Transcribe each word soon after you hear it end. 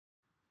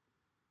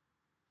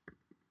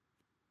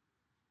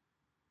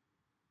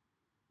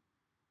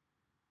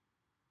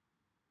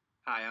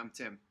Hi, I'm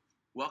Tim.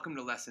 Welcome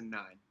to Lesson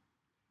 9.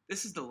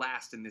 This is the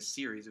last in this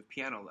series of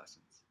piano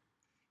lessons.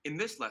 In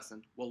this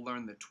lesson, we'll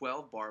learn the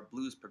 12-bar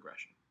blues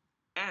progression,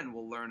 and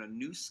we'll learn a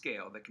new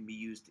scale that can be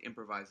used to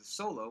improvise a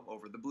solo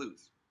over the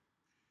blues.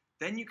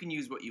 Then you can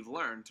use what you've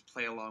learned to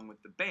play along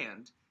with the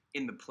band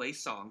in the Play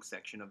Song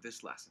section of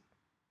this lesson.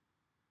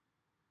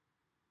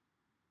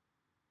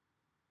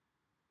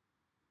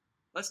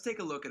 Let's take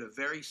a look at a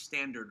very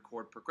standard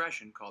chord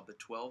progression called the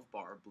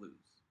 12-bar blues.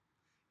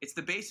 It's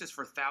the basis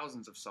for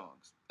thousands of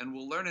songs, and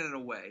we'll learn it in a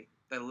way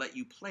that'll let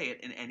you play it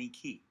in any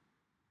key.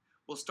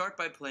 We'll start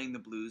by playing the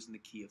blues in the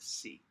key of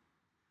C.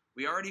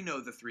 We already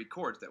know the three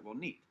chords that we'll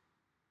need: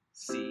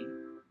 C,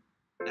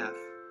 F,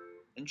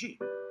 and G.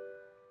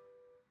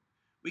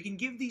 We can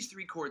give these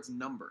three chords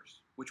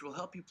numbers, which will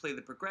help you play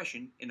the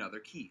progression in other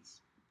keys.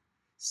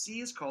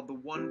 C is called the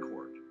 1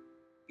 chord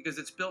because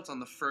it's built on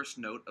the first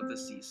note of the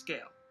C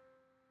scale.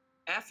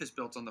 F is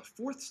built on the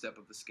 4th step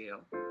of the scale,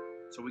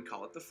 so we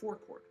call it the 4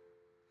 chord.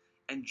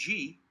 And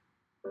G,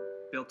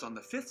 built on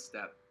the 5th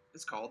step,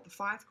 is called the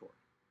 5 chord.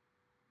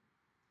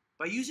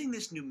 By using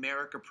this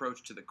numeric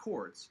approach to the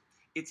chords,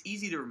 it's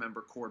easy to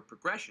remember chord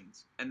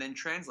progressions and then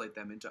translate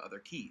them into other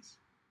keys.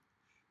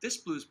 This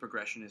blues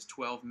progression is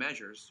 12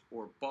 measures,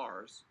 or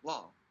bars,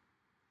 long.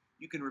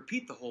 You can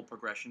repeat the whole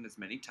progression as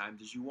many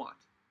times as you want.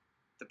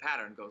 The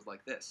pattern goes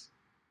like this: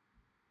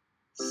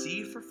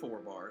 C for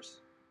 4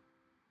 bars,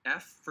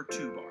 F for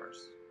 2 bars,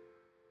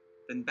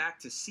 then back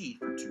to C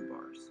for 2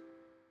 bars,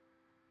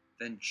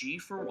 then G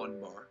for 1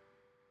 bar,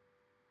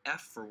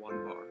 F for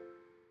 1 bar,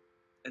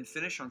 and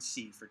finish on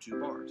C for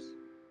 2 bars.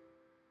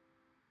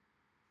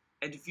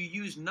 And if you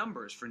use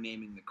numbers for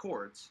naming the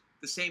chords,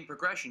 the same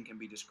progression can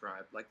be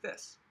described like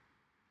this: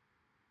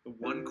 the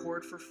 1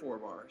 chord for 4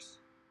 bars,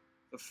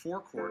 the 4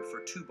 chord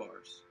for 2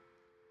 bars,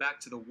 back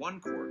to the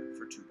 1 chord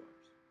for 2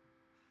 bars,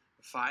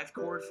 the 5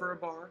 chord for a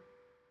bar,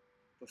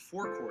 the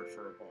 4 chord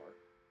for a bar,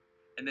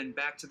 and then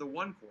back to the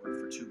 1 chord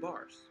for 2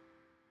 bars.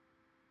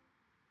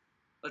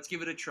 Let's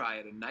give it a try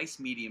at a nice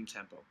medium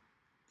tempo.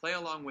 Play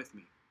along with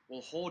me.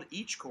 We'll hold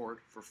each chord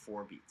for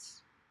 4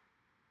 beats.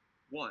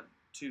 1,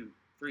 2,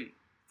 3,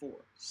 4.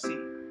 C,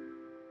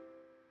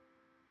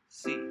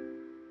 C,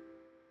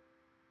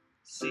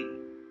 C,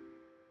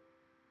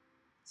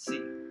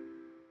 C,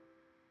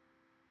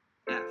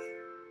 F,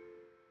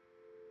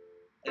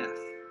 F,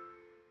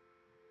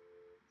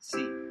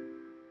 C,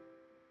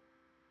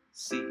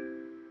 C,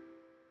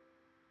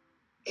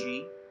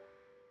 G,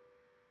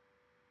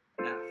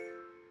 F,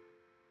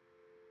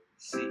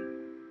 C,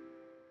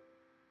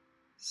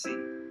 C.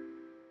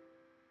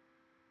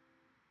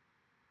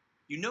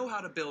 You know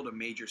how to build a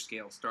major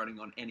scale starting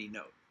on any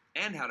note,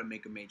 and how to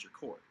make a major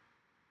chord.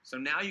 So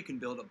now you can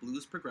build a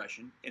blues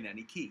progression in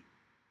any key.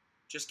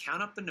 Just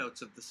count up the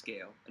notes of the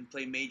scale and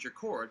play major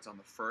chords on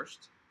the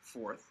 1st,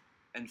 4th,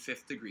 and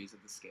 5th degrees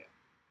of the scale.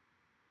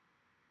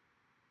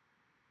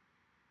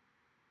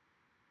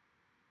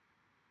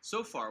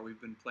 So far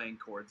we've been playing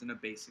chords in a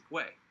basic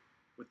way,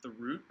 with the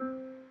root,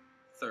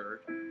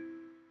 3rd,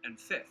 and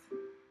 5th,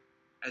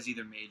 as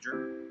either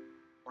major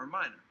or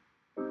minor.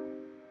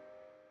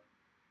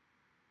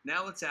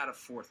 Now let's add a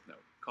 4th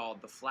note,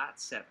 called the flat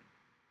 7.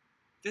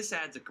 This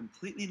adds a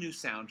completely new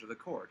sound to the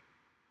chord.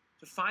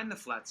 To find the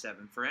flat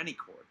 7 for any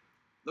chord,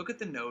 look at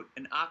the note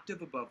an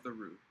octave above the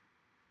root,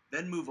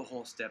 then move a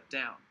whole step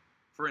down.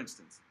 For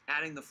instance,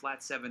 adding the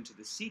flat 7 to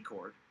the C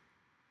chord,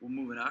 we'll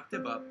move an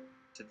octave up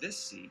to this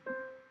C,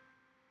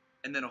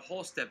 and then a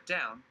whole step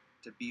down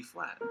to B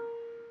flat.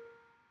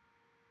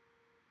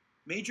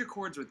 Major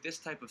chords with this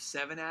type of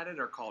 7 added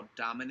are called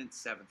dominant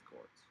 7th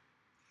chords.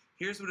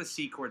 Here's what a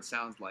C chord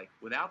sounds like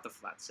without the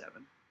flat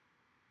 7,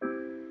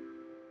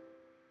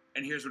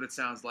 and here's what it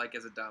sounds like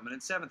as a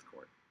dominant 7th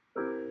chord.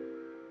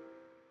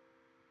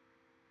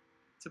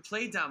 To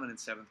play dominant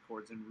 7th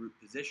chords in root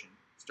position,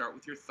 start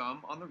with your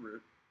thumb on the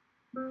root,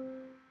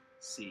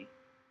 C,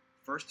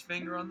 1st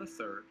finger on the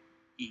 3rd,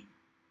 E,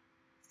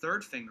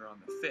 3rd finger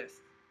on the 5th,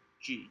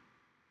 G,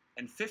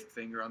 and 5th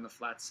finger on the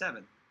flat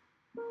 7,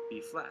 B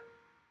flat.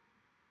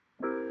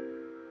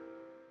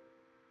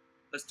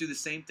 Let's do the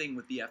same thing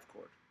with the F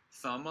chord.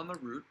 Thumb on the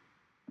root,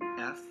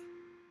 F,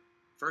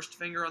 1st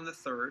finger on the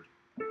 3rd,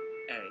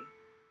 A,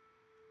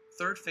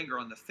 3rd finger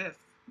on the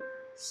 5th,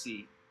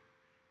 C,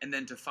 and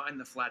then to find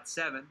the flat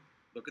 7,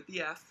 look at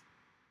the F,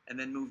 and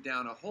then move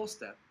down a whole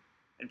step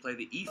and play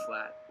the E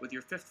flat with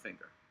your 5th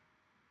finger.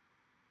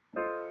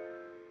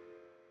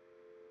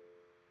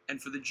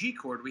 And for the G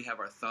chord, we have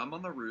our thumb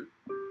on the root,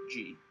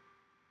 G,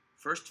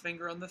 1st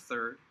finger on the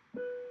 3rd,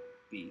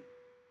 B,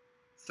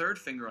 3rd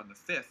finger on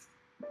the 5th,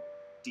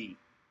 D,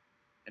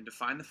 and to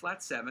find the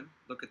flat 7,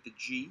 look at the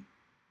G,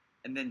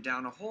 and then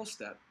down a whole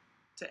step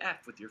to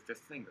F with your 5th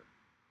finger.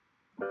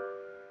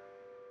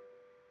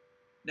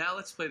 Now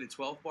let's play the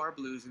 12-bar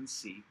blues in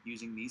C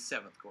using these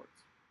 7th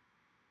chords.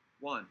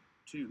 1,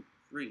 2,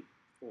 3,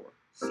 4,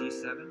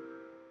 C7,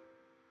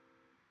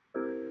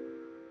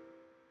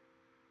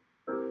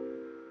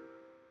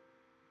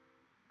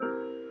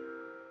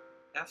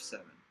 F7,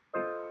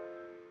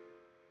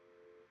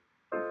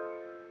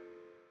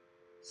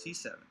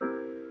 C7,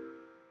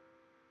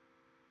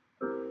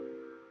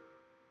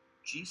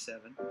 G7,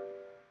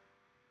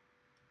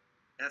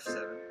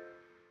 F7,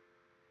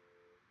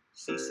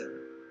 C7.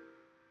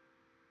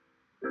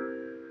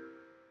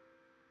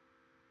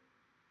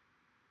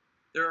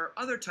 There are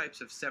other types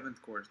of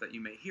seventh chords that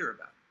you may hear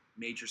about,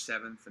 major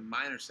seventh and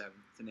minor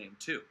seventh to name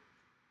two.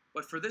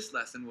 But for this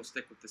lesson, we'll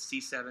stick with the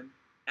C7,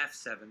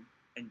 F7,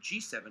 and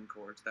G7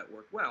 chords that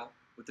work well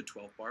with the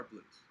 12-bar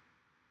blues.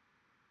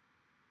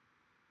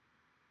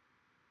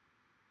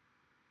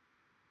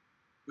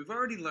 We've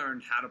already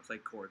learned how to play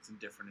chords in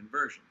different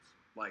inversions,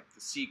 like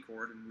the C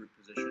chord in root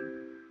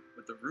position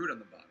with the root on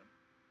the bottom,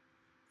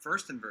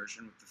 first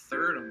inversion with the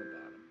third on the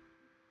bottom,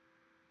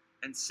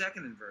 and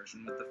second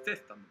inversion with the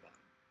fifth on the bottom.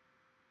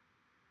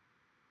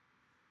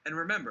 And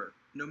remember,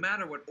 no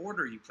matter what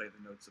order you play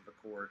the notes of a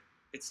chord,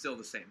 it's still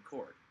the same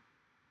chord.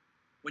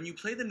 When you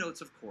play the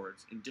notes of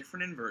chords in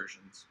different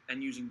inversions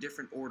and using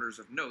different orders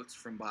of notes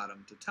from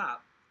bottom to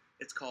top,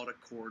 it's called a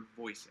chord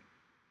voicing.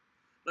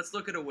 Let's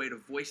look at a way to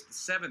voice the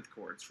seventh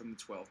chords from the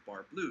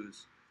 12-bar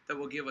blues that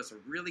will give us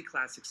a really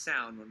classic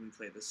sound when we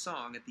play the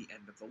song at the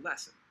end of the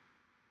lesson.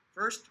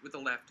 First, with the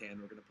left hand,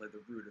 we're going to play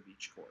the root of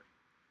each chord.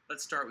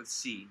 Let's start with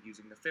C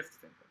using the fifth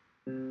finger.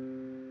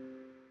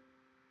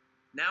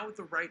 Now with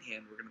the right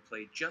hand, we're going to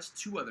play just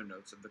two other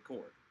notes of the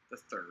chord, the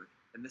third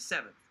and the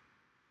seventh.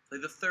 Play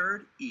the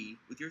third E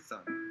with your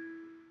thumb,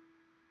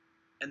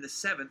 and the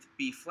seventh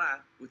B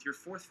flat with your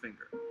fourth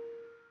finger.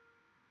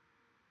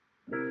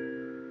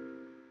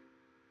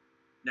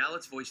 Now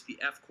let's voice the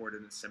F chord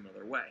in a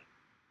similar way.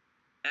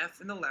 F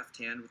in the left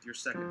hand with your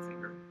second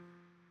finger.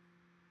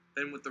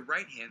 Then with the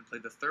right hand, play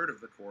the third of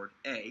the chord,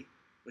 A,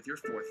 with your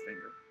fourth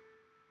finger,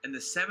 and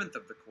the seventh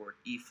of the chord,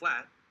 E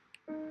flat,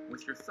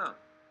 with your thumb.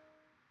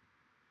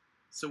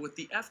 So with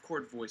the F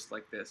chord voiced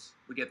like this,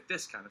 we get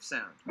this kind of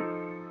sound.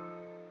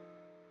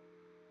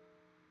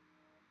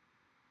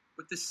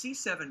 With the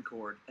C7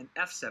 chord and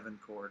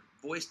F7 chord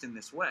voiced in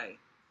this way,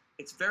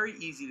 it's very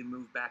easy to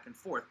move back and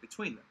forth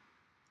between them.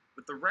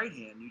 With the right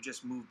hand, you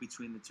just move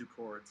between the two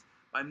chords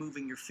by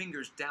moving your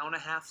fingers down a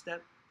half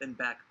step, then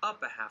back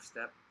up a half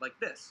step, like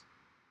this.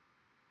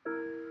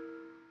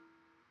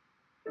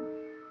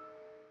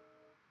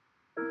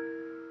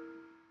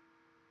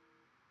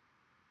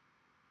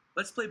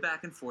 Let's play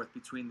back and forth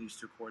between these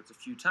two chords a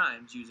few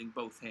times using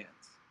both hands.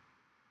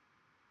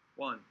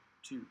 1,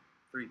 2,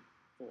 3,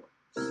 4.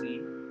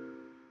 C,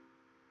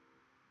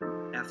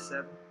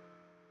 F7,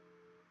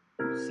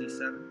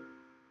 C7,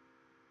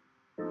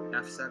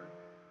 F7,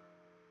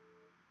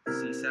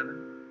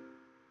 C7,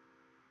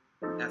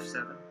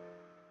 F7,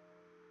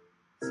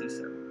 C7.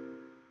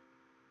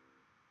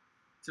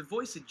 To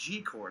voice a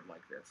G chord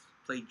like this,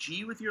 play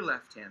G with your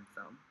left hand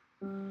thumb,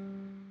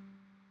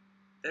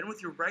 then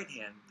with your right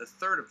hand, the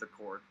third of the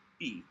chord,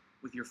 B,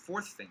 with your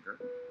fourth finger,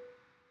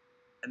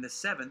 and the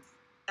seventh,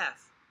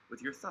 F,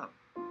 with your thumb.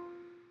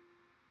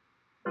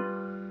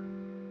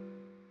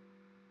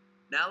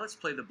 Now let's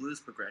play the blues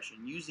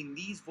progression using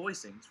these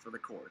voicings for the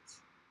chords.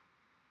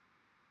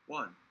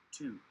 1,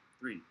 2,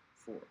 3,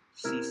 4,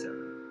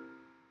 C7.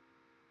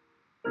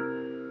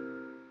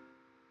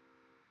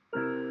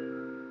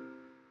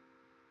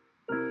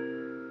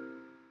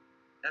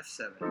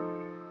 F7.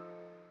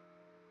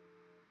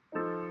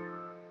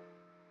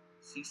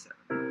 C7,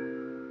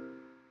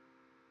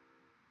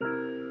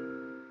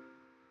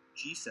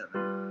 G7,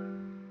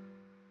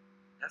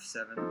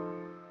 F7,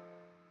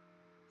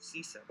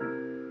 C7.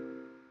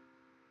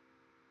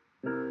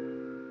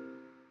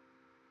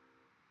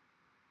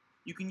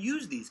 You can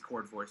use these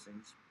chord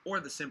voicings, or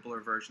the simpler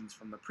versions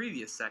from the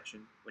previous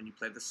section, when you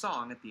play the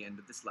song at the end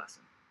of this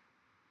lesson.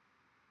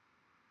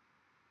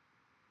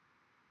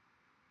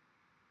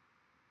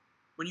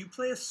 When you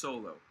play a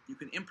solo, you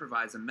can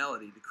improvise a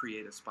melody to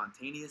create a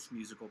spontaneous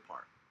musical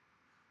part.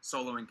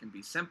 Soloing can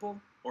be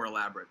simple or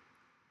elaborate,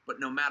 but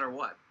no matter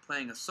what,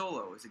 playing a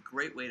solo is a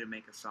great way to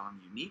make a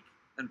song unique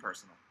and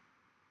personal.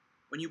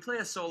 When you play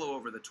a solo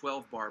over the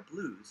 12-bar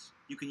blues,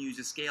 you can use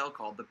a scale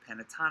called the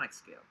pentatonic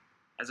scale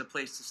as a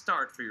place to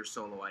start for your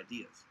solo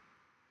ideas.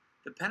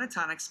 The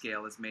pentatonic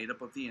scale is made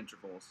up of the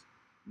intervals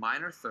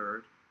minor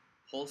third,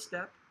 whole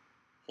step,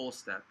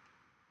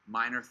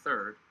 minor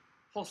third,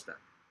 whole step.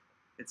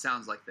 It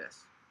sounds like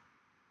this.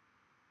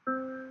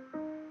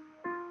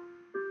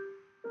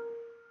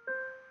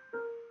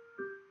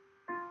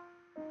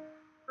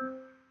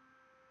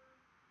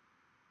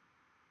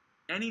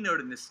 Any note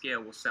in this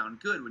scale will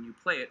sound good when you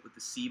play it with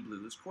the C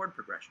blues chord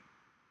progression.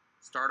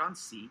 Start on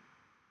C,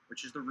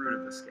 which is the root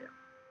of the scale.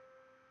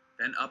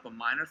 Then up a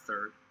minor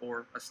third,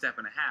 or a step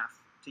and a half,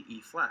 to E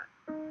flat.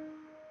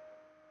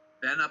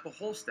 Then up a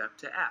whole step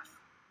to F.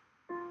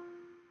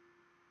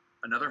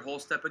 Another whole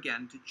step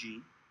again to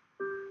G.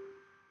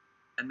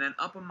 And then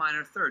up a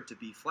minor third to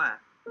B flat,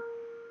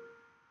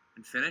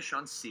 and finish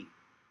on C.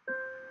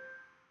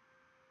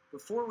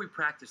 Before we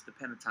practice the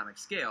pentatonic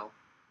scale,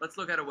 let's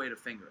look at a way to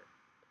finger it.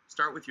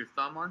 Start with your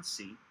thumb on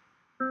C,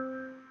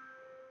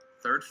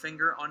 third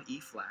finger on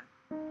E flat,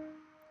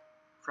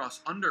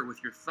 cross under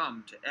with your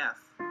thumb to F,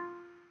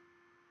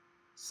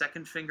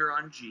 second finger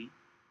on G,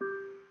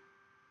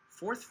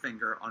 fourth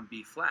finger on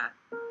B flat,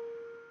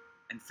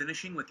 and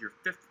finishing with your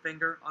fifth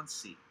finger on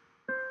C.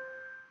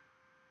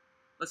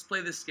 Let's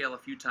play this scale a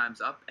few times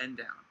up and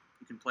down.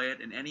 You can play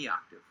it in any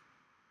octave.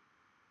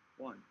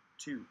 1,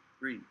 2,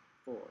 3,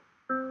 4.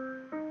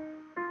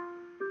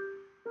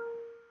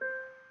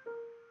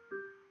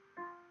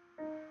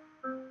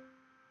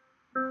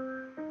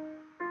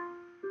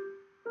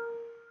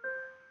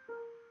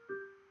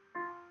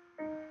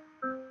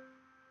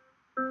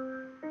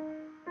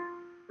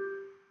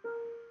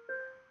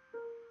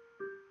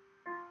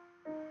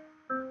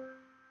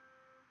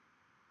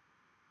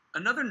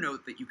 Another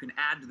note that you can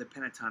add to the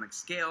pentatonic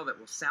scale that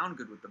will sound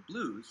good with the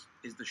blues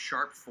is the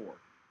sharp 4,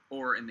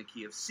 or in the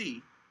key of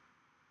C,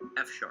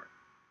 F sharp.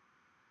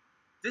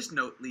 This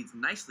note leads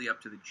nicely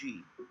up to the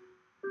G,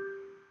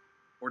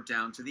 or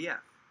down to the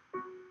F.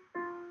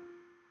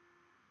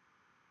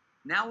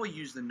 Now we'll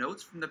use the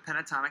notes from the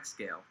pentatonic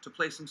scale to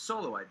play some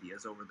solo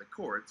ideas over the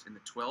chords in the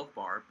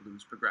 12-bar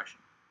blues progression.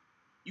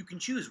 You can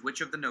choose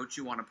which of the notes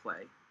you want to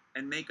play,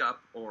 and make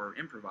up, or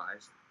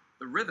improvise,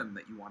 the rhythm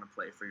that you want to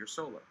play for your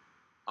solo.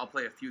 I'll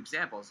play a few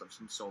examples of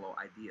some solo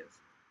ideas.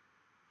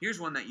 Here's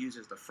one that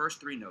uses the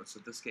first 3 notes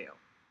of the scale.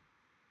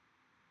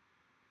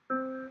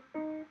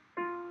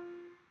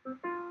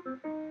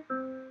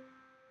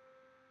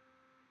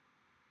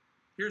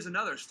 Here's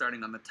another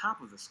starting on the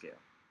top of the scale.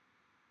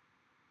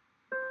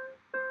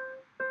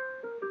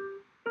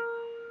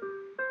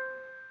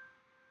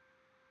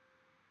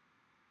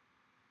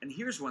 And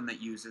here's one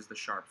that uses the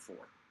sharp 4.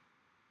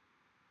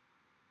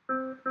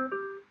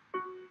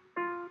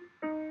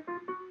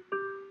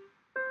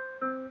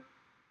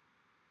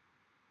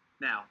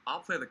 Now, I'll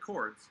play the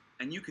chords,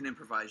 and you can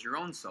improvise your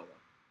own solo.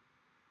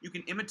 You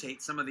can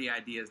imitate some of the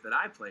ideas that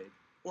I played,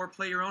 or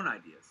play your own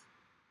ideas.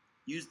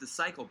 Use the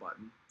cycle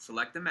button,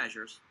 select the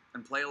measures,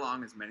 and play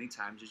along as many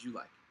times as you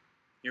like.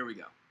 Here we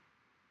go.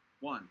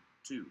 1,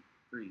 2,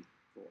 3,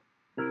 4.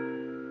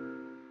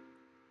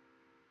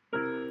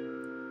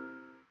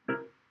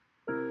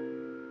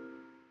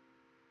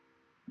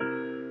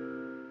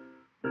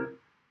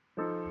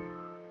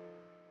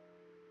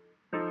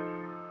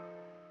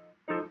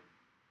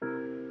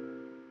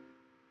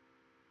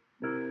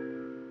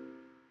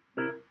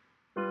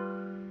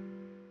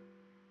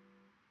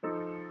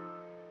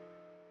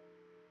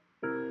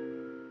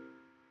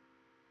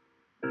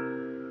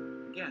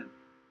 Again.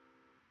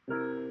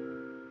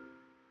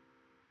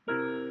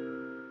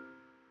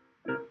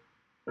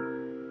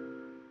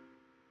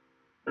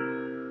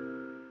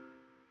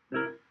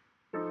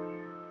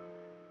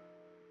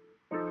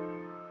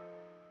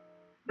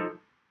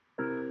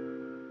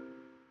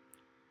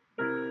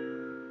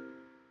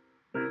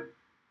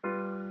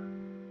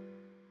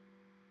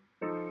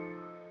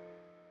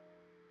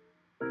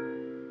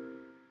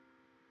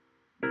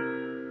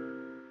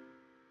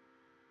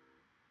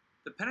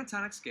 The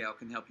pentatonic scale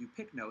can help you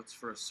pick notes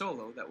for a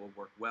solo that will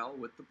work well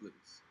with the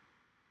blues.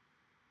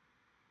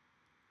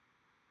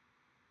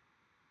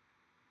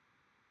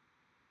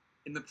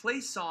 In the play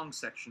song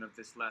section of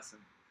this lesson,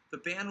 the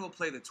band will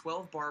play the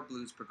 12-bar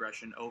blues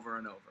progression over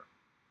and over.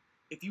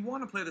 If you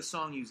want to play the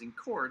song using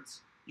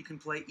chords, you can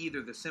play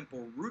either the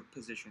simple root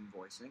position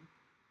voicing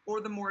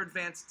or the more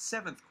advanced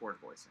 7th chord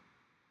voicing.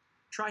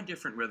 Try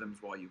different rhythms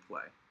while you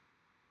play.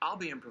 I'll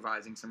be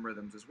improvising some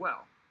rhythms as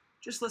well.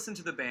 Just listen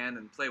to the band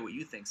and play what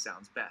you think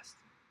sounds best.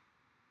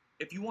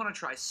 If you want to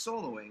try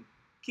soloing,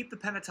 keep the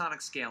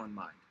pentatonic scale in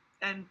mind,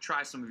 and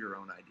try some of your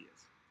own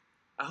ideas.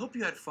 I hope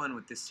you had fun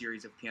with this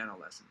series of piano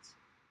lessons.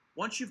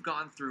 Once you've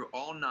gone through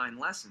all 9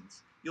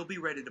 lessons, you'll be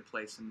ready to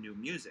play some new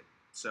music,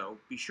 so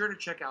be sure to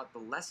check out the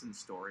lesson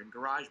store in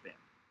GarageBand,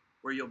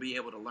 where you'll be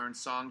able to learn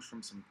songs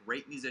from some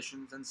great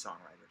musicians and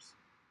songwriters.